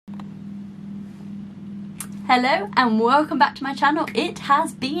Hello and welcome back to my channel. It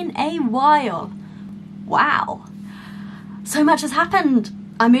has been a while. Wow. So much has happened.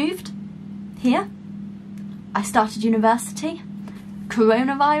 I moved here. I started university.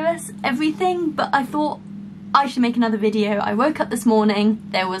 Coronavirus, everything, but I thought I should make another video. I woke up this morning,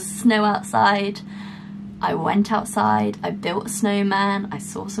 there was snow outside. I went outside, I built a snowman, I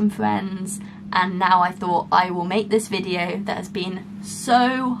saw some friends, and now I thought I will make this video that has been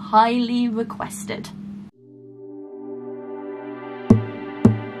so highly requested.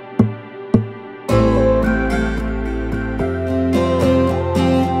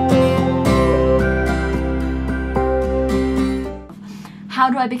 How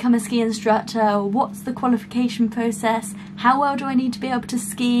do I become a ski instructor? What's the qualification process? How well do I need to be able to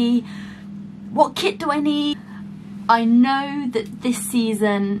ski? What kit do I need? I know that this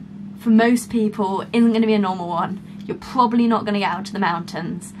season, for most people, isn't going to be a normal one. You're probably not going to get out to the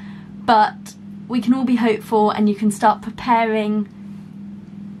mountains, but we can all be hopeful and you can start preparing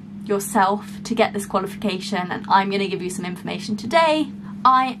yourself to get this qualification, and I'm going to give you some information today.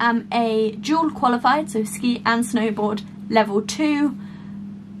 I am a dual qualified, so ski and snowboard, level 2,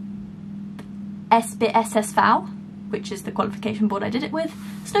 SBSSV, which is the qualification board I did it with,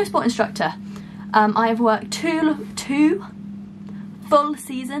 snow sport instructor. I have worked two full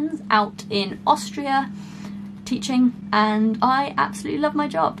seasons out in Austria teaching, and I absolutely love my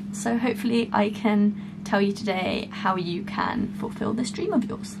job. So hopefully I can tell you today how you can fulfill this dream of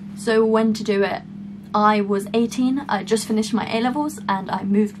yours. So when to do it. I was 18, I just finished my A-levels and I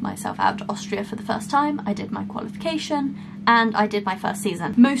moved myself out to Austria for the first time. I did my qualification and I did my first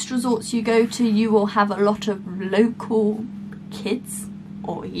season. Most resorts you go to, you will have a lot of local kids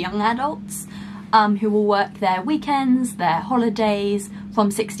or young adults who will work their weekends, their holidays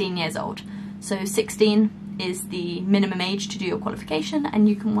from 16 years old. So 16 is the minimum age to do your qualification and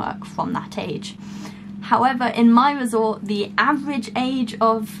you can work from that age. However, in my resort, the average age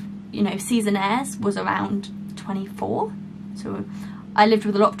of seasonaires was around 24. So I lived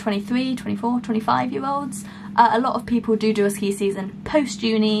with a lot of 23, 24, 25 year olds. A lot of people do a ski season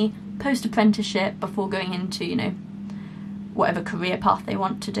post-uni, post-apprenticeship before going into, whatever career path they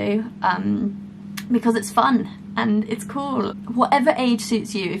want to do, because it's fun and it's cool. Whatever age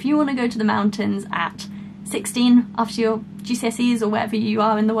suits you. If you want to go to the mountains at 16 after your GCSEs or wherever you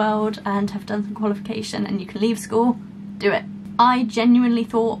are in the world and have done some qualification and you can leave school, do it. I genuinely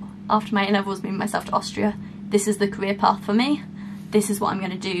thought after my A-levels, moving myself to Austria, this is the career path for me. This is what I'm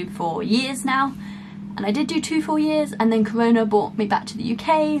going to do for years now. And I did do 2 full years, and then Corona brought me back to the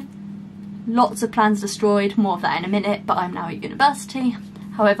UK. Lots of plans destroyed, more of that in a minute, but I'm now at university.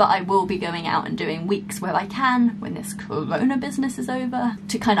 However, I will be going out and doing weeks where I can, when this Corona business is over.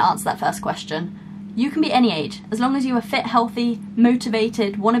 To kind of answer that first question, you can be any age, as long as you are fit, healthy,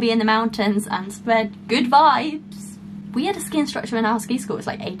 motivated, want to be in the mountains and spread good vibes. We had a ski instructor in our ski school, it was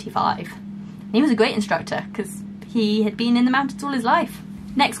like 85. And he was a great instructor because he had been in the mountains all his life.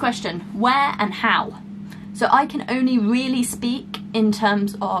 Next question, where and how? So I can only really speak in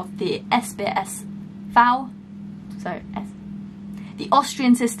terms of the SBSSV, so the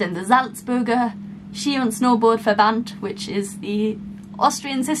Austrian system, the Salzburger Ski und Snowboardverband, which is the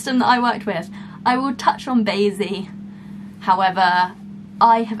Austrian system that I worked with. I will touch on BASI, however,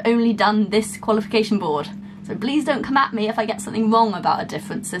 I have only done this qualification board. So please don't come at me if I get something wrong about a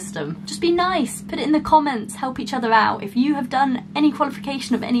different system. Just be nice, put it in the comments, help each other out. If you have done any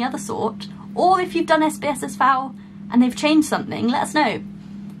qualification of any other sort, or if you've done SBSSV and they've changed something, let us know.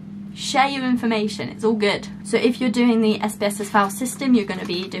 Share your information, it's all good. So if you're doing the SBSSV system, you're going to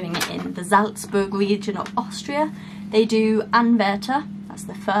be doing it in the Salzburg region of Austria. They do Anwärter, that's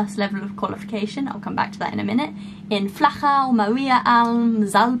the first level of qualification, I'll come back to that in a minute, in Flachau, Mariaalm,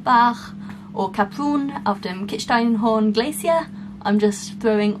 Saalbach, or Kaprun auf dem Kitzsteinhorn Glacier. I'm just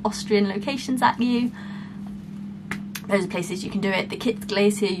throwing Austrian locations at you. Those are places you can do it. The Kitz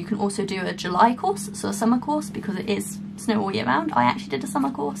Glacier, you can also do a July course, so a summer course, because it is snow all year round. I actually did a summer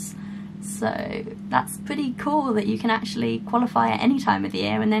course, so that's pretty cool that you can actually qualify at any time of the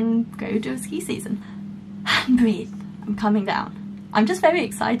year and then go do a ski season. And breathe, I'm coming down. I'm just very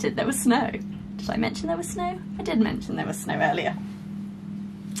excited. There was snow. Did I mention there was snow? I did mention there was snow earlier.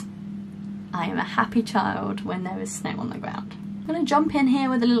 I am a happy child when there is snow on the ground. I'm going to jump in here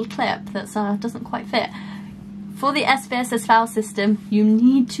with a little clip that doesn't quite fit. For the SBSSV system, you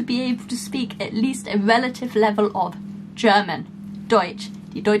need to be able to speak at least a relative level of German, Deutsch,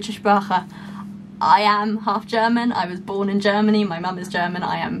 die deutsche Sprache. I am half German, I was born in Germany, my mum is German,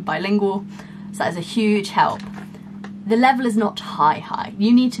 I am bilingual, so that is a huge help. The level is not high.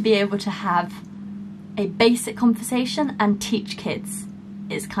 You need to be able to have a basic conversation and teach kids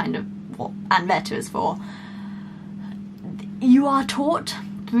is kind of what Anwärter is for. you are taught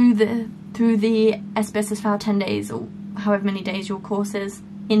through the SBSSV 10 days or however many days your course is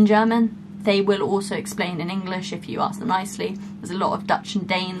in German. They will also explain in English if you ask them nicely. There's a lot of Dutch and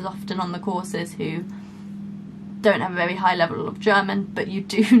Danes often on the courses who don't have a very high level of German, but you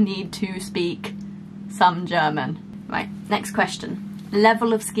do need to speak some German. Right, next question.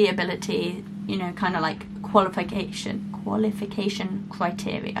 Level of ski ability, you know, kind of like qualification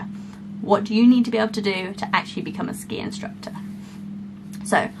criteria. What do you need to be able to do to actually become a ski instructor?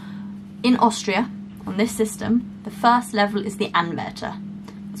 So, in Austria, on this system, the first level is the Anwärter.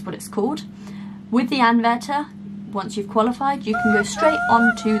 That's what it's called. With the Anwärter, once you've qualified, you can go straight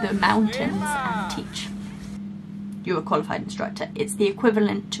onto the mountains and teach. You're a qualified instructor. It's the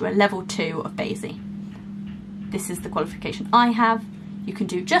equivalent to a level 2 of BASI. This is the qualification I have. You can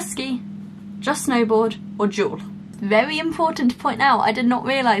do just ski, just snowboard, or duel. Very important to point out, I did not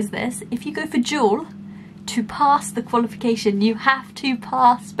realise this. If you go for duel, to pass the qualification, you have to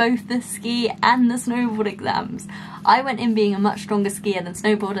pass both the ski and the snowboard exams. I went in being a much stronger skier than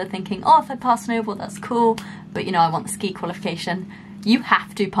snowboarder, thinking, oh, if I pass snowboard, that's cool. But you know, I want the ski qualification. You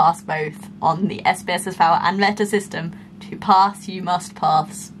have to pass both on the SBSSV Anwärter system. To pass, you must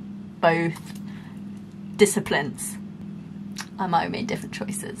pass both disciplines. I might have made different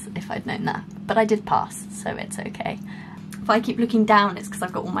choices if I'd known that, but I did pass, so it's okay. If I keep looking down, it's because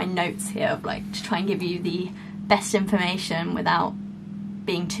I've got all my notes here of like to try and give you the best information without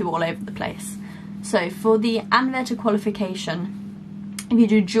being too all over the place. So for the Anwärter qualification, if you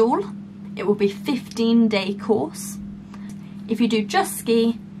do duel, it will be a 15-day course. If you do just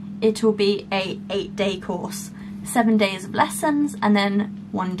ski, it will be a 8-day course, 7 days of lessons and then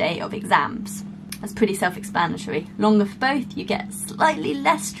 1 day of exams. That's pretty self-explanatory. Longer for both, you get slightly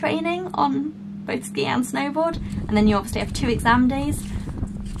less training on both ski and snowboard, and then you obviously have 2 exam days.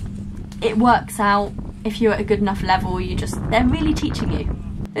 It works out if you're at a good enough level, they're really teaching you.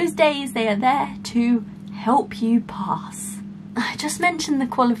 Those days, they are there to help you pass. I just mentioned the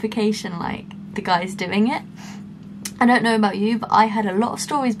qualification, like the guys doing it. I don't know about you, but I had a lot of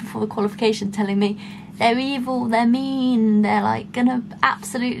stories before the qualification telling me they're evil, they're mean, they're like gonna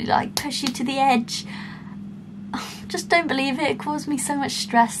absolutely like push you to the edge. Just don't believe it. It caused me so much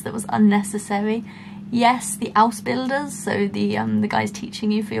stress that was unnecessary. Yes, the Ausbilders, so the guys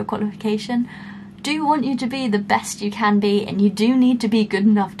teaching you for your qualification, do want you to be the best you can be, and you do need to be good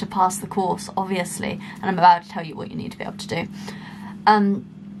enough to pass the course, obviously, and I'm about to tell you what you need to be able to do.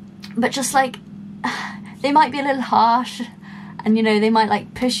 But just like, they might be a little harsh, and you know, they might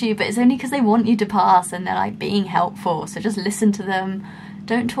like push you, but it's only because they want you to pass and they're like being helpful, so just listen to them.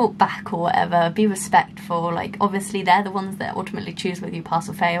 Don't talk back or whatever, be respectful. Like, obviously they're the ones that ultimately choose whether you pass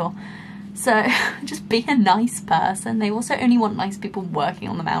or fail. So just be a nice person. They also only want nice people working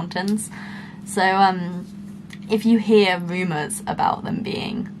on the mountains. So if you hear rumours about them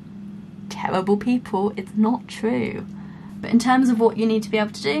being terrible people, it's not true. But in terms of what you need to be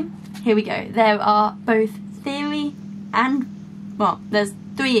able to do, here we go. There are both theory and, well, there's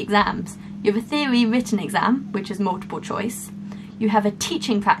 3 exams. You have a theory written exam, which is multiple choice. You have a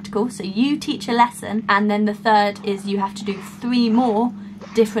teaching practical, so you teach a lesson, and then the third is you have to do 3 more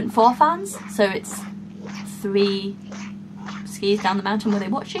different forfans. So it's 3 skis down the mountain where they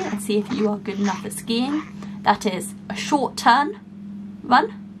watch you and see if you are good enough at skiing. That is a short turn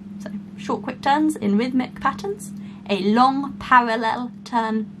run, so short quick turns in rhythmic patterns, a long parallel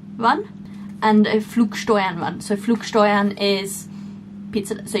turn run, and a Flugsteuern run. So Flugsteuern is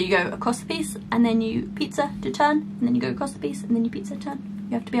pizza, so you go across the piece and then you pizza to turn, and then you go across the piece and then you pizza turn.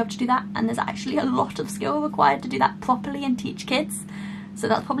 You have to be able to do that, and there's actually a lot of skill required to do that properly and teach kids. So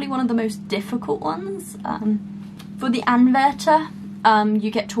that's probably one of the most difficult ones. For the Anwärter,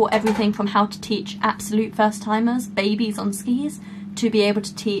 you get taught everything from how to teach absolute first-timers, babies on skis, to be able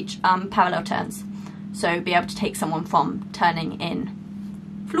to teach parallel turns. So be able to take someone from turning in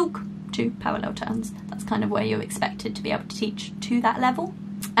Flug to parallel turns. That's kind of where you're expected to be able to teach to that level.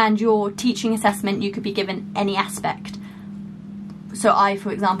 And your teaching assessment, you could be given any aspect. So I,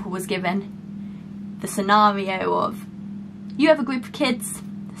 for example, was given the scenario of, you have a group of kids,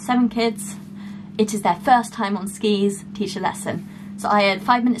 7 kids, it is their first time on skis, teach a lesson. So I had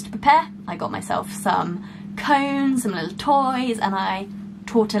 5 minutes to prepare. I got myself some cones, some little toys, and I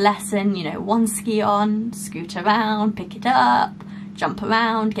taught a lesson, you know, 1 ski on, scoot around, pick it up, jump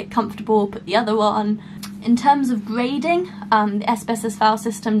around, get comfortable, put the other on. In terms of grading, the SBSSV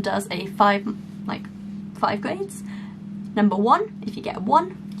system does a 5 grades. Number 1, if you get a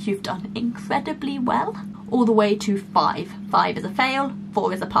 1, you've done incredibly well, all the way to 5. 5 is a fail,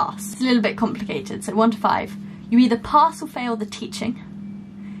 4 is a pass. It's a little bit complicated, so 1 to 5. You either pass or fail the teaching,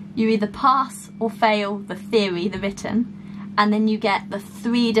 you either pass or fail the theory, the written, and then you get the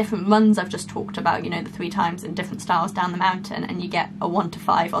 3 different runs I've just talked about, you know, the 3 times in different styles down the mountain, and you get a 1 to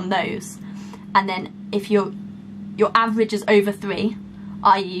 5 on those. And then if your average is over 3,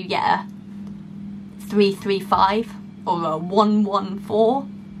 i.e. you get a 3-3-5 or a 1-1-4,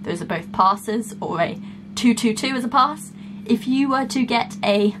 those are both passes, or a 2-2-2 as a pass. If you were to get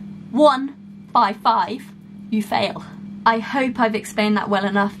a 1-5-5, you fail. I hope I've explained that well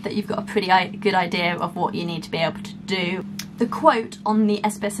enough that you've got a pretty good idea of what you need to be able to do. The quote on the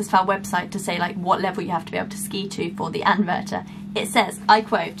SBSSV website to say like what level you have to be able to ski to for the Anwärter, it says, I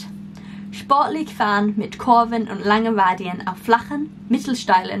quote, "Sportlich fahren mit Kurven und langen Radien auf flachen,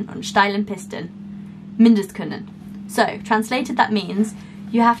 mittelsteilen und steilen Pisten. Mindestkönnen." So, translated, that means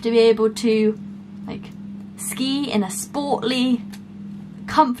you have to be able to like ski in a sportly,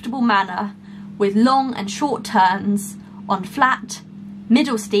 comfortable manner with long and short turns on flat,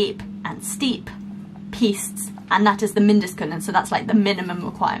 middle steep and steep pistes, and that is the Mindestkönnen, so that's like the minimum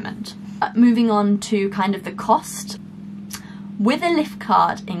requirement. Moving on to kind of the cost. With a lift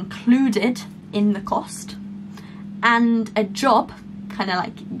card included in the cost and a job kind of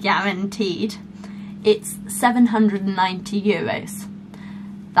like guaranteed, it's 790 euros.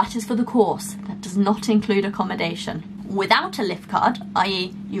 That is for the course. That does not include accommodation. Without a lift card,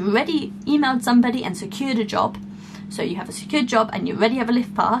 i.e. you already emailed somebody and secured a job, so you have a secured job and you already have a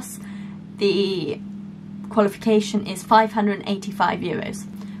lift pass, the qualification is 585 euros.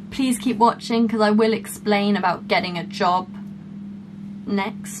 Please keep watching because I will explain about getting a job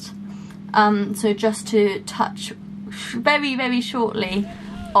next. So just to touch very, very shortly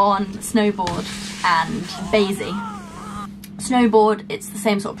on snowboard and Basie. Snowboard, it's the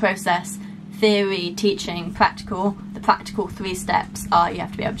same sort of process. Theory, teaching, practical. The practical 3 steps are you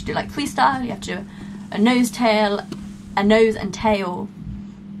have to be able to do like freestyle, you have to do a nose and tail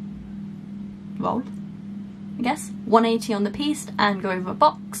roll, I guess, 180 on the piste and go over a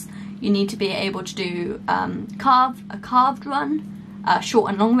box. You need to be able to do a carved run, short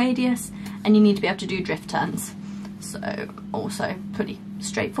and long radius, and you need to be able to do drift turns. So also pretty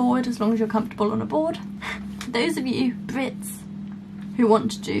straightforward as long as you're comfortable on a board. For those of you Brits who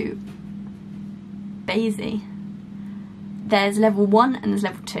want to do Basie, there's level 1 and there's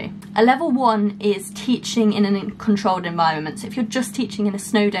level 2. A level 1 is teaching in a controlled environment. So if you're just teaching in a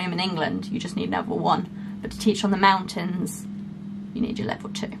snow dome in England, you just need level 1. But to teach on the mountains, you need your level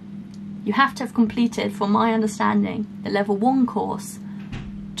 2. You have to have completed, from my understanding, the level 1 course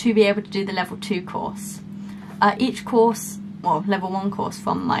to be able to do the level 2 course. Each course, well, level 1 course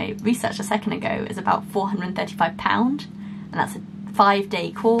from my research a second ago is about £435, and that's a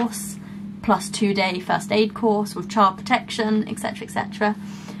 5-day course plus 2-day first aid course with child protection, etc, etc.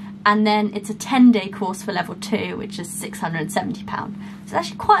 And then it's a 10-day course for level 2, which is £670. So it's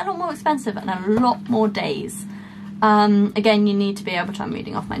actually quite a lot more expensive and a lot more days. Again, you need to be able to, I'm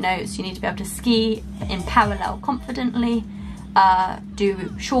reading off my notes, you need to be able to ski in parallel confidently,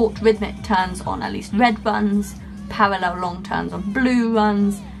 do short rhythmic turns on at least red runs, parallel long turns on blue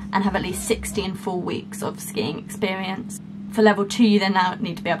runs, and have at least 16 full weeks of skiing experience. For level 2, you then now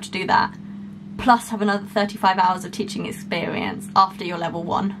need to be able to do that, plus have another 35 hours of teaching experience after your level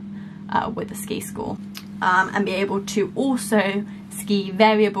 1 with the ski school, and be able to also ski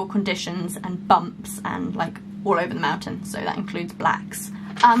variable conditions and bumps and like all over the mountain, so that includes blacks.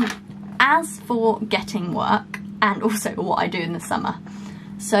 As for getting work, and also what I do in the summer,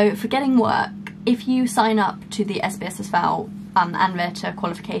 so for getting work, if you sign up to the SBSSV Anwärter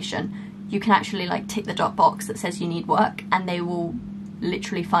qualification, you can actually like tick the dot box that says you need work, and they will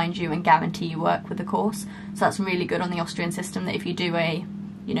literally find you and guarantee you work with the course. So that's really good on the Austrian system, that if you do a,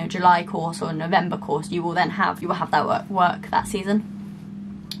 you know, July course or a November course, you will have that work that season.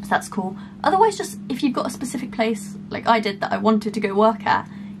 So that's cool. Otherwise, just if you've got a specific place like I did that I wanted to go work at,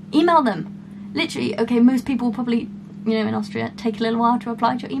 email them. Literally, okay, most people will probably, you know, in Austria take a little while to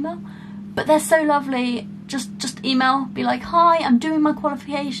reply to your email, but they're so lovely. Just email, be like, hi, I'm doing my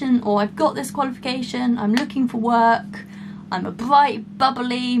qualification, or I've got this qualification, I'm looking for work, I'm a bright,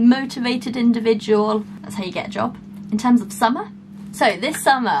 bubbly, motivated individual. That's how you get a job. In terms of summer, so this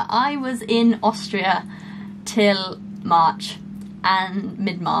summer I was in Austria till March and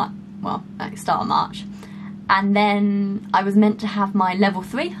mid-March, well, like start of March, and then I was meant to have my level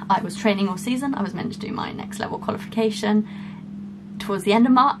 3. I was training all season. I was meant to do my next level qualification towards the end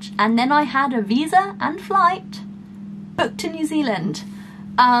of March, and then I had a visa and flight booked to New Zealand.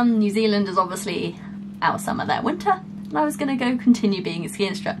 New Zealand is obviously our summer, their winter, and I was going to go continue being a ski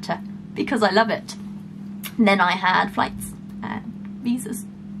instructor because I love it. And then I had flights and visas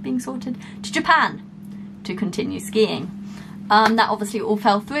being sorted to Japan to continue skiing. That obviously all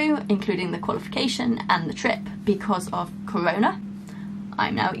fell through, including the qualification and the trip, because of Corona.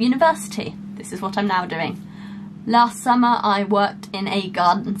 I'm now at university. This is what I'm now doing. Last summer I worked in a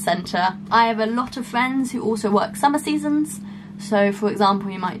garden centre. I have a lot of friends who also work summer seasons. So for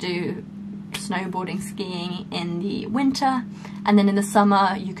example, you might do snowboarding, skiing in the winter, and then in the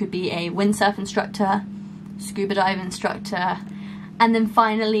summer you could be a windsurf instructor, scuba dive instructor, and then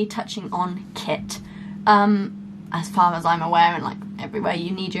finally touching on kit. As far as I'm aware, and like everywhere,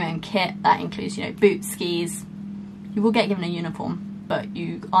 you need your own kit. That includes, you know, boots, skis. You will get given a uniform, but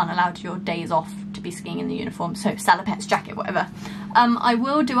you aren't allowed your days off to be skiing in the uniform, so salopettes, jacket, whatever. I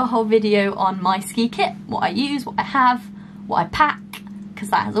will do a whole video on my ski kit, what I use, what I have, what I pack, because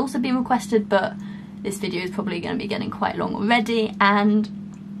that has also been requested, but this video is probably going to be getting quite long already, and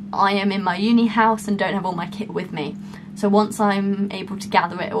I am in my uni house and don't have all my kit with me. So once I'm able to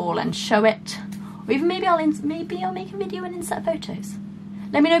gather it all and show it, or even maybe I'll make a video and insert photos.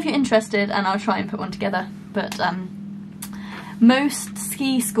 Let me know if you're interested and I'll try and put one together. But most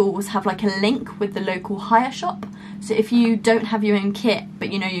ski schools have like a link with the local hire shop. So if you don't have your own kit,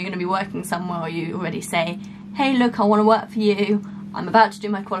 but you know you're going to be working somewhere, or you already say, hey look, I want to work for you, I'm about to do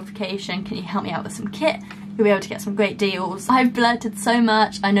my qualification, can you help me out with some kit? You'll be able to get some great deals. I've blurted so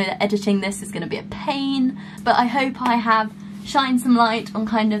much, I know that editing this is going to be a pain, but I hope I have shine some light on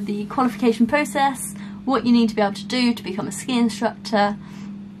kind of the qualification process, what you need to be able to do to become a ski instructor.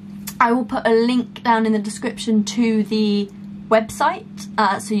 I will put a link down in the description to the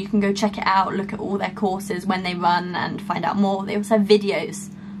website, so you can go check it out, look at all their courses, when they run, and find out more. They also have videos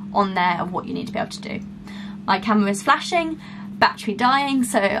on there of what you need to be able to do. My camera is flashing, battery dying,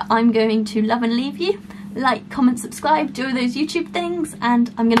 so I'm going to love and leave you. Like, comment, subscribe, do all those YouTube things,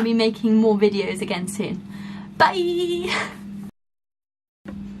 and I'm going to be making more videos again soon. Bye!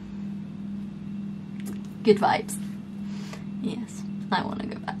 Good vibes. Yes, I want to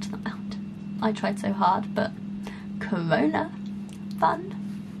go back to the mountain. I tried so hard, but Corona, fun.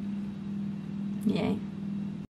 Yay.